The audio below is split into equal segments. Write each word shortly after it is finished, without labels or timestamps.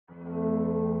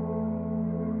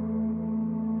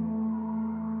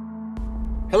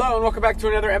Hello and welcome back to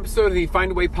another episode of the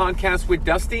Find a Way podcast with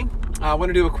Dusty. I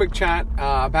want to do a quick chat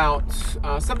about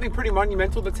something pretty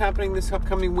monumental that's happening this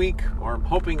upcoming week, or I'm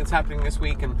hoping it's happening this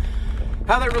week, and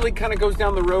how that really kind of goes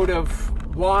down the road of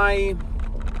why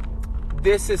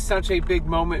this is such a big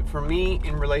moment for me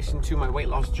in relation to my weight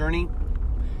loss journey,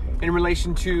 in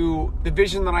relation to the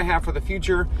vision that I have for the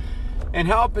future, and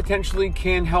how it potentially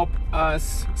can help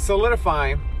us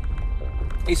solidify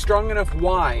a strong enough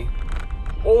why,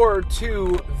 or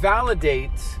to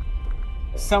validate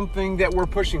something that we're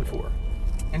pushing for.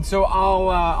 And so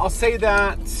I'll say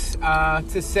that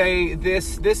to say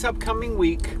this upcoming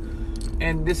week,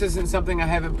 and this isn't something I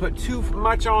haven't put too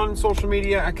much on social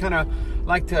media. I kind of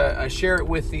like to share it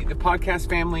with the podcast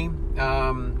family.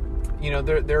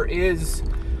 There is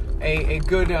a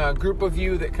good group of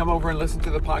you that come over and listen to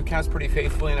the podcast pretty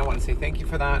faithfully, and I want to say thank you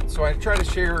for that. So I try to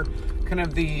share kind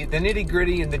of the nitty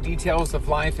gritty and the details of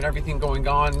life and everything going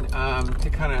on to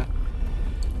kind of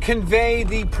convey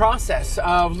the process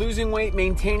of losing weight,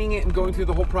 maintaining it, and going through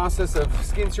the whole process of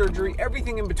skin surgery,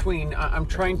 everything in between. I'm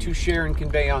trying to share and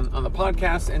convey on the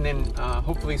podcast, and then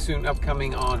hopefully soon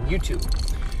upcoming on YouTube.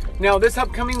 Now, this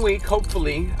upcoming week,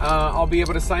 hopefully, I'll be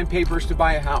able to sign papers to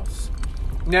buy a house.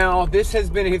 Now, this has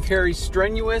been a very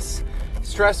strenuous,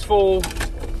 stressful,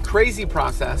 crazy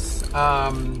process.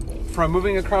 From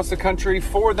moving across the country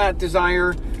for that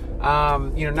desire,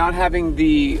 not having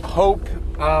the hope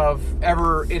of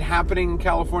ever it happening in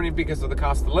California because of the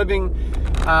cost of living.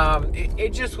 It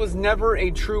just was never a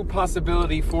true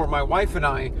possibility for my wife and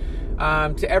I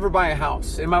to ever buy a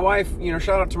house. And my wife,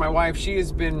 shout out to my wife, she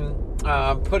has been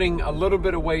putting a little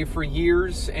bit away for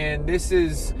years, and this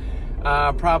is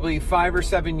probably 5 or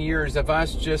 7 years of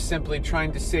us just simply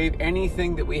trying to save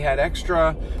anything that we had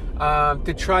extra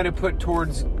to try to put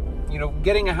towards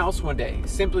getting a house one day,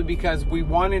 simply because we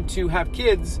wanted to have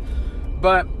kids,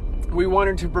 but we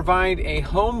wanted to provide a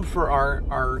home for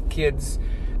our kids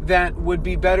that would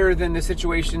be better than the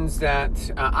situations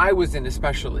that I was in,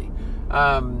 especially.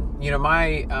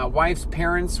 My wife's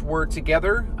parents were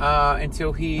together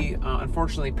until he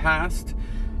unfortunately passed,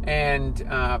 and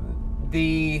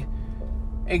the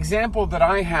example that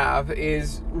I have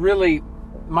is really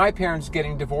my parents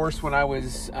getting divorced when I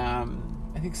was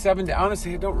I think 7.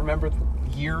 Honestly, I don't remember the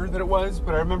year that it was,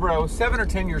 but I remember I was 7 or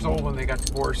 10 years old when they got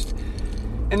divorced.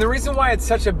 And the reason why it's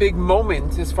such a big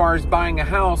moment as far as buying a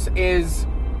house is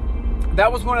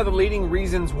that was one of the leading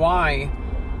reasons why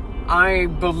I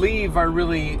believe I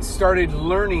really started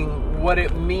learning what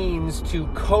it means to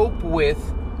cope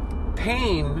with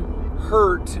pain,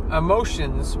 hurt,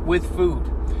 emotions with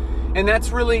food. And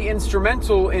that's really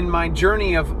instrumental in my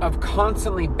journey of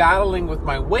constantly battling with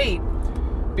my weight,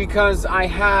 because I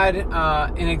had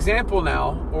an example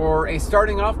now, or a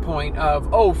starting off point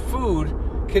of, food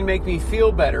can make me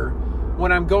feel better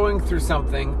when I'm going through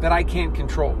something that I can't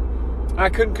control. I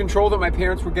couldn't control that my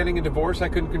parents were getting a divorce. I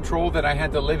couldn't control that I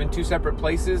had to live in 2 separate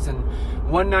places, and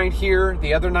one night here,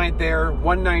 the other night there,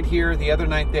 one night here, the other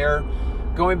night there,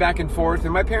 going back and forth.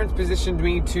 And my parents positioned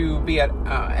me to be at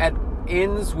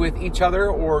ends with each other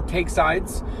or take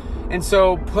sides. And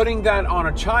so putting that on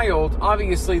a child,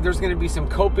 obviously there's going to be some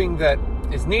coping that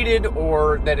is needed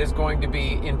or that is going to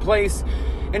be in place.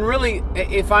 And really,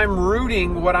 if I'm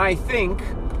rooting what I think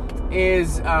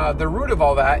is the root of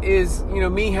all that is,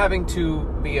 me having to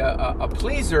be a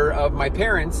pleaser of my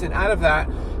parents, and out of that,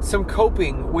 some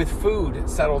coping with food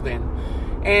settled in.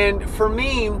 And for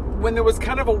me, when there was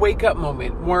kind of a wake-up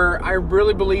moment where I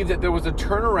really believed that there was a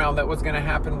turnaround that was going to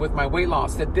happen with my weight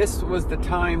loss, that this was the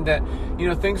time that,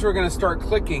 things were going to start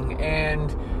clicking,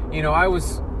 and, I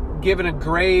was given a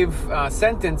grave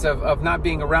sentence of not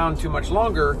being around too much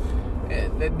longer,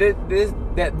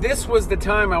 that this was the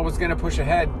time I was going to push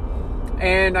ahead.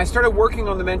 And I started working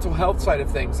on the mental health side of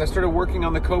things. I started working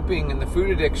on the coping and the food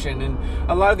addiction. And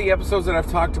a lot of the episodes that I've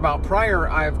talked about prior,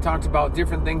 I've talked about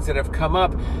different things that have come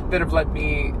up that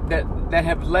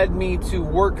have led me to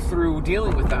work through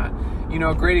dealing with that.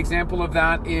 A great example of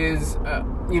that is,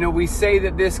 we say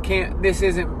that this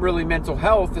isn't really mental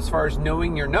health as far as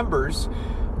knowing your numbers.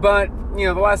 But,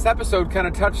 the last episode kind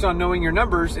of touched on knowing your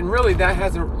numbers. And really that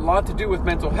has a lot to do with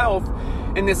mental health,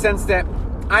 in the sense that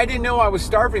I didn't know I was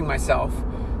starving myself.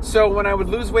 So when I would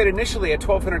lose weight initially at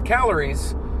 1,200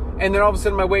 calories, and then all of a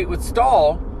sudden my weight would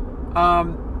stall,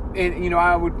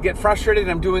 I would get frustrated.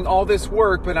 I'm doing all this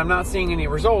work, but I'm not seeing any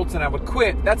results, and I would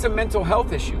quit. That's a mental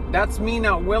health issue. That's me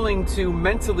not willing to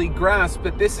mentally grasp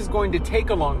that this is going to take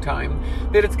a long time,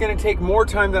 that it's going to take more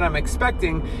time than I'm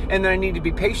expecting, and that I need to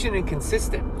be patient and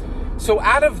consistent. So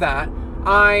out of that,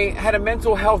 I had a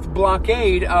mental health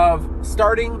blockade of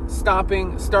starting,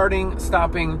 stopping.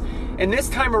 And this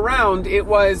time around, it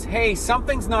was, hey,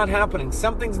 something's not happening.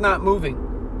 Something's not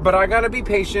moving. But I got to be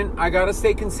patient. I got to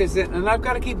stay consistent, and I've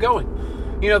got to keep going.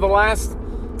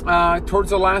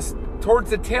 Towards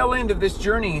the tail end of this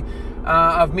journey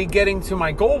of me getting to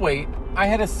my goal weight, I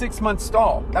had a 6-month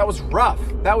stall. That was rough.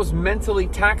 That was mentally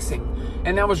taxing.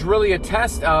 And that was really a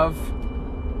test of,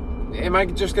 am I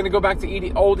just going to go back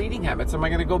to old eating habits? Am I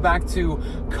going to go back to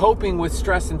coping with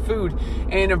stress and food?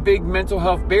 And a big mental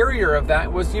health barrier of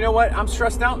that was, you know what? I'm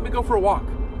stressed out. Let me go for a walk.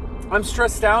 I'm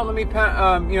stressed out. Let me,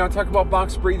 talk about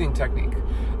box breathing technique.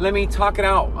 Let me talk it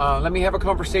out. Let me have a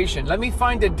conversation. Let me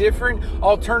find a different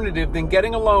alternative than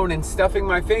getting alone and stuffing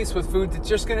my face with food that's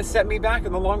just going to set me back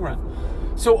in the long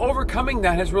run. So overcoming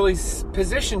that has really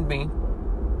positioned me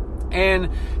and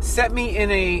set me in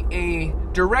a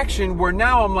direction where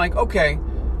now I'm like, okay,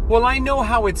 well, I know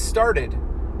how it started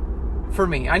for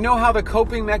me. I know how the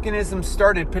coping mechanism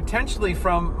started, potentially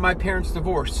from my parents'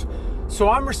 divorce. So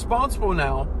I'm responsible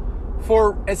now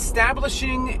for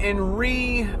establishing and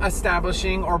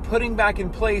re-establishing or putting back in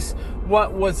place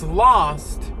what was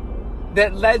lost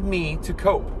that led me to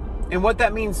cope. And what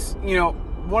that means,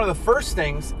 one of the first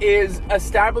things is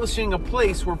establishing a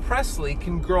place where Presley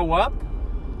can grow up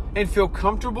and feel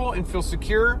comfortable and feel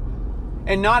secure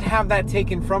and not have that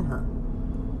taken from her.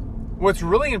 What's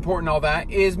really important in all that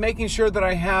is making sure that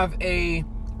I have a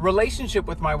relationship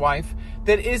with my wife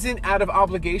that isn't out of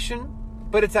obligation,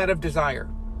 but it's out of desire.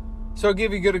 So I'll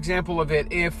give you a good example of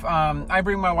it. If I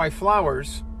bring my wife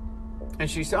flowers and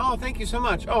she says, oh, thank you so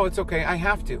much. Oh, it's okay. I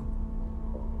have to.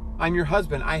 I'm your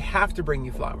husband. I have to bring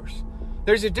you flowers.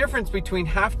 There's a difference between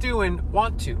have to and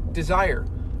want to, desire.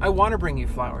 I want to bring you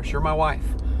flowers. You're my wife.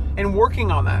 And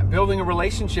working on that, building a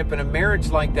relationship and a marriage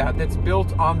like that that's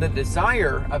built on the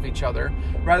desire of each other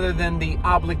rather than the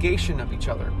obligation of each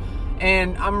other.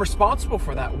 And I'm responsible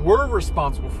for that. We're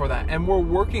responsible for that. And we're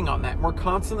working on that. We're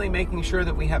constantly making sure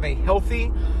that we have a healthy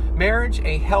marriage,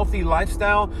 a healthy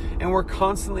lifestyle, and we're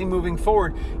constantly moving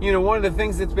forward. One of the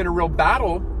things that's been a real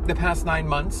battle the past 9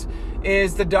 months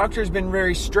is the doctor's been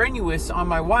very strenuous on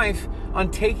my wife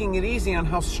on taking it easy on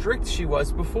how strict she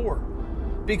was before.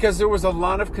 Because there was a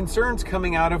lot of concerns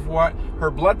coming out of what her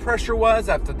blood pressure was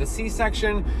after the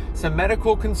C-section, some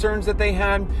medical concerns that they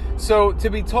had. So to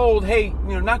be told, hey,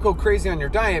 not go crazy on your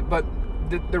diet, but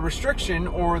the restriction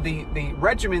or the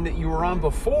regimen that you were on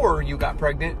before you got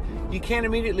pregnant, you can't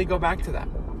immediately go back to that.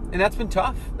 And that's been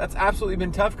tough. That's absolutely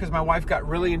been tough because my wife got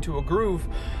really into a groove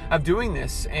of doing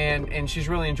this and she's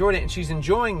really enjoyed it. And she's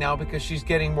enjoying now because she's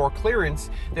getting more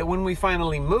clearance that when we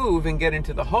finally move and get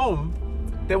into the home,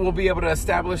 that we'll be able to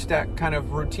establish that kind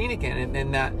of routine again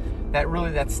and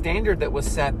that standard that was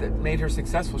set that made her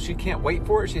successful. She can't wait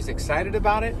for it. She's excited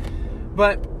about it.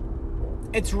 But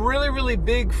it's really, really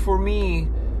big for me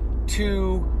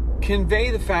to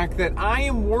convey the fact that I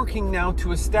am working now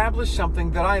to establish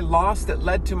something that I lost that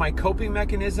led to my coping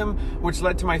mechanism, which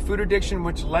led to my food addiction,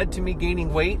 which led to me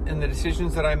gaining weight and the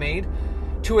decisions that I made,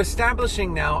 to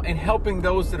establishing now and helping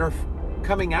those that are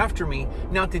coming after me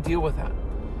not to deal with that.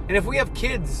 And if we have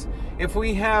kids, if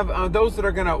we have those that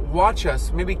are going to watch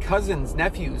us, maybe cousins,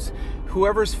 nephews,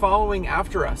 whoever's following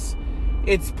after us,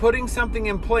 it's putting something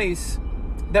in place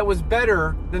that was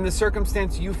better than the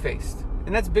circumstance you faced.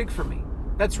 And that's big for me.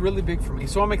 That's really big for me.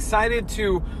 So I'm excited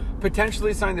to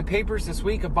potentially sign the papers this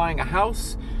week of buying a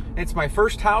house. It's my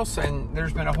first house, and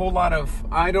there's been a whole lot of,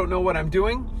 I don't know what I'm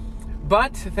doing.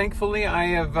 But thankfully, I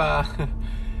have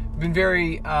been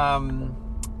very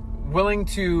willing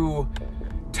to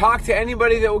talk to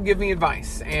anybody that will give me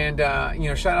advice. And,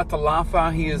 shout out to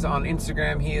Lafa. He is on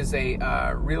Instagram. He is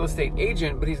a real estate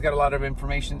agent, but he's got a lot of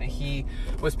information that he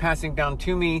was passing down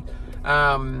to me.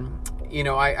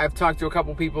 I've talked to a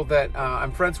couple people that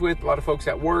I'm friends with, a lot of folks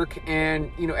at work, and,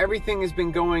 everything has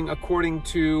been going according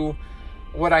to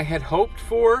what I had hoped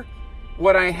for.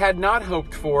 What I had not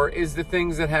hoped for is the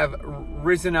things that have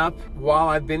risen up while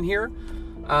I've been here.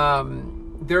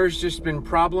 There's just been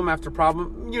problem after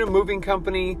problem. Moving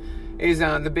company is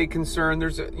the big concern.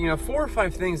 There's 4 or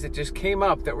 5 things that just came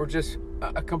up that were just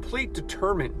a complete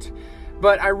deterrent.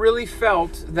 But I really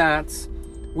felt that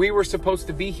we were supposed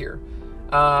to be here.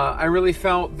 I really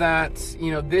felt that,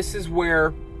 this is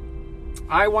where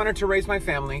I wanted to raise my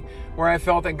family, where I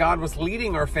felt that God was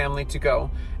leading our family to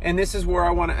go. And this is where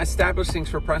I want to establish things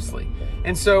for Presley.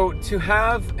 And so to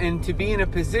have and to be in a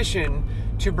position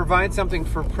to provide something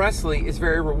for Presley is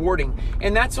very rewarding.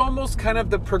 And that's almost kind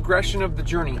of the progression of the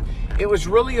journey. It was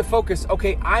really a focus.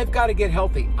 Okay, I've got to get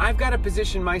healthy. I've got to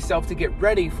position myself to get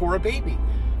ready for a baby.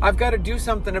 I've got to do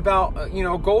something about,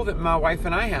 a goal that my wife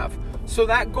and I have. So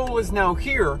that goal is now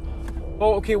here.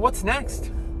 Well, okay, what's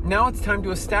next? now it's time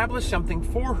to establish something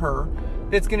for her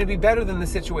that's going to be better than the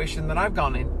situation that I've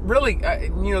gone in. Really,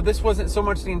 this wasn't so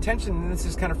much the intention, and this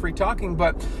is kind of free talking,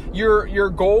 but your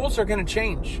goals are going to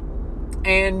change.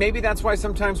 And maybe that's why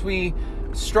sometimes we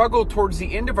struggle towards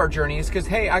the end of our journey, is because,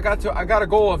 hey, I got a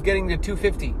goal of getting to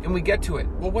 250 and we get to it.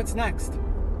 Well, what's next?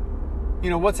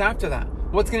 What's after that?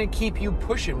 What's going to keep you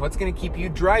pushing? What's going to keep you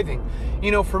driving?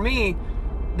 For me,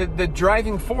 the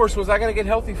driving force was I got to get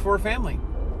healthy for a family.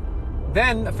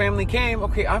 Then a family came,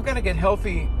 okay, I've got to get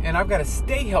healthy and I've got to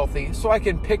stay healthy so I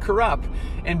can pick her up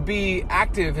and be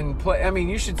active and play. I mean,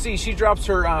 you should see, she drops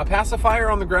her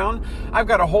pacifier on the ground. I've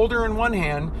got to hold her in one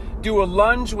hand, do a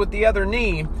lunge with the other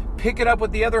knee, pick it up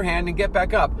with the other hand and get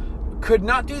back up. Could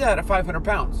not do that at 500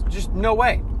 pounds. Just no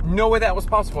way. No way that was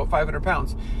possible at 500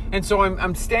 pounds. And so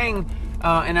I'm staying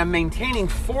and I'm maintaining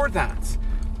for that.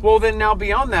 Well, then now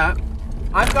beyond that,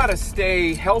 I've got to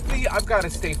stay healthy. I've got to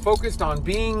stay focused on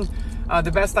being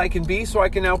the best I can be, so I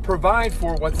can now provide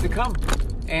for what's to come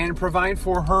and provide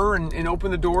for her and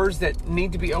open the doors that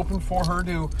need to be open for her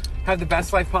to have the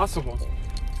best life possible.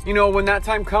 When that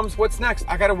time comes, what's next?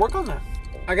 I got to work on that.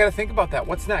 I got to think about that.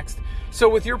 What's next? So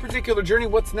with your particular journey,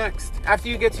 what's next? After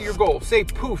you get to your goal, say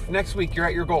poof, next week you're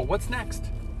at your goal. What's next?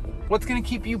 What's going to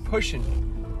keep you pushing?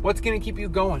 What's going to keep you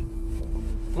going?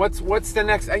 What's the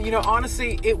next?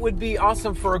 Honestly, it would be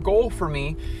awesome for a goal for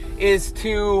me is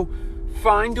to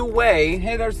find a way,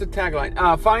 hey, there's the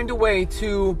tagline, find a way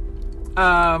to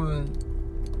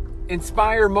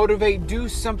inspire, motivate, do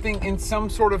something in some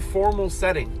sort of formal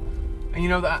setting.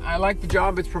 I like the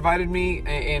job it's provided me,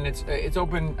 and it's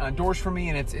opened doors for me,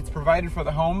 and it's provided for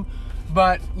the home.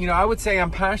 But, I would say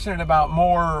I'm passionate about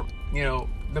more,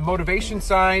 the motivation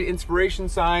side, inspiration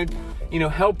side,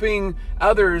 helping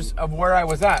others of where I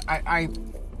was at. I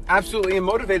absolutely am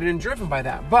motivated and driven by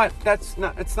that. But it's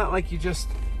not like you just,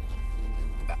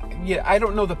 I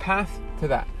don't know the path to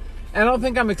that. And I don't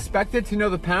think I'm expected to know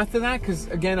the path to that, because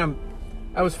again,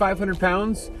 I was 500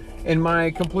 pounds and my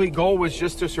complete goal was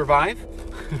just to survive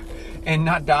and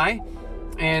not die,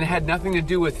 and had nothing to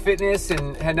do with fitness,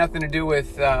 and had nothing to do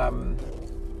with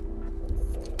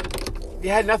it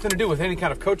had nothing to do with any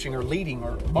kind of coaching or leading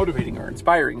or motivating or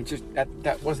inspiring. It's just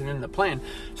that wasn't in the plan.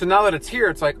 So now that it's here,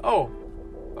 it's like, oh,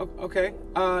 okay,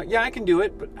 yeah, I can do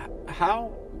it, but how?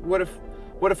 What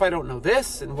if I don't know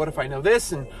this, and what if I know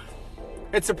this? And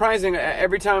it's surprising,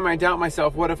 every time I doubt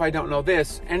myself, what if I don't know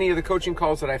this? Any of the coaching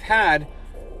calls that I've had,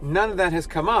 none of that has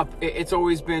come up. It's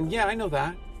always been, yeah, I know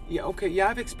that. Yeah, okay, yeah,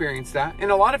 I've experienced that.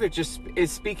 And a lot of it just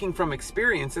is speaking from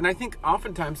experience. And I think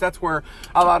oftentimes that's where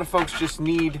a lot of folks just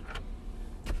need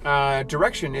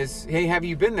direction is, hey, have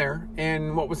you been there?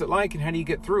 And what was it like? And how do you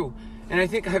get through? And I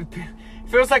think it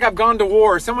feels like I've gone to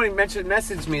war. Somebody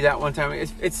messaged me that one time.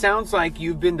 It sounds like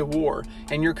you've been to war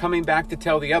and you're coming back to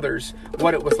tell the others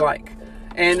what it was like.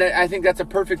 And I think that's a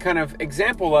perfect kind of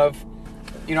example of,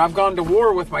 I've gone to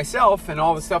war with myself and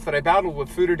all the stuff that I battled with,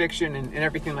 food addiction and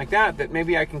everything like that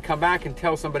maybe I can come back and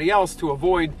tell somebody else to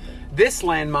avoid this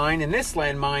landmine and this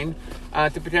landmine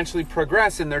to potentially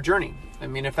progress in their journey. I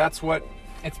mean, if that's what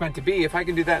it's meant to be, if I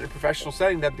can do that in a professional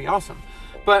setting, that'd be awesome.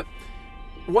 But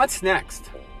what's next?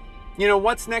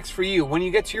 What's next for you? When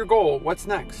you get to your goal, what's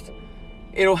next?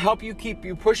 It'll help you keep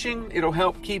you pushing. It'll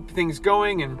help keep things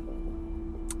going,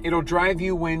 and it'll drive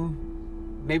you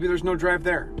when maybe there's no drive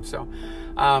there. So,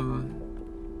 I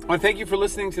want to thank you for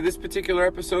listening to this particular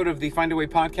episode of the Find a Way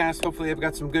podcast. Hopefully I've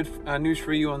got some good news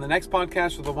for you on the next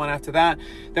podcast, or the one after that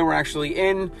we're actually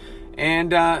in.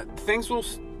 And things will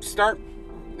start.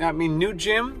 New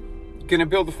gym. Going to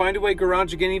build the Find a Way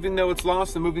garage again, even though it's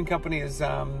lost. The moving company has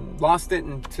lost it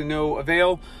and to no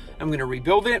avail. I'm going to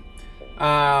rebuild it.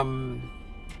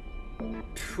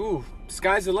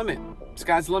 Sky's the limit.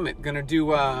 Sky's the limit. Going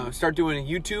to start doing a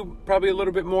YouTube, probably a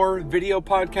little bit more, video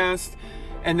podcast.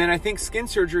 And then I think skin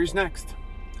surgery is next.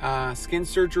 Skin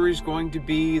surgery is going to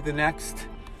be the next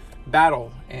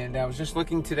battle. And I was just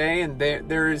looking today, and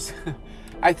there is,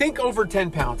 I think, over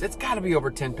 10 pounds. It's got to be over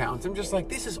 10 pounds. I'm just like,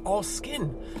 this is all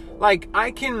skin. Like,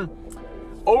 I can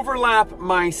overlap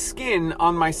my skin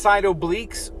on my side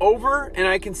obliques over, and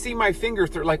I can see my finger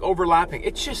overlapping.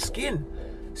 It's just skin.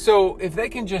 So if they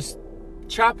can just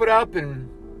chop it up and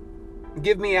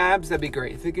give me abs, that'd be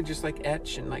great. If they could just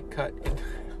etch and cut.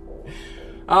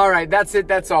 All right, that's it.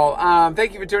 That's all.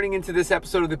 Thank you for tuning into this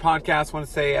episode of the podcast. I want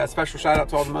to say a special shout out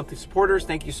to all the monthly supporters.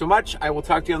 Thank you so much. I will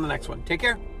talk to you on the next one. Take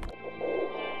care.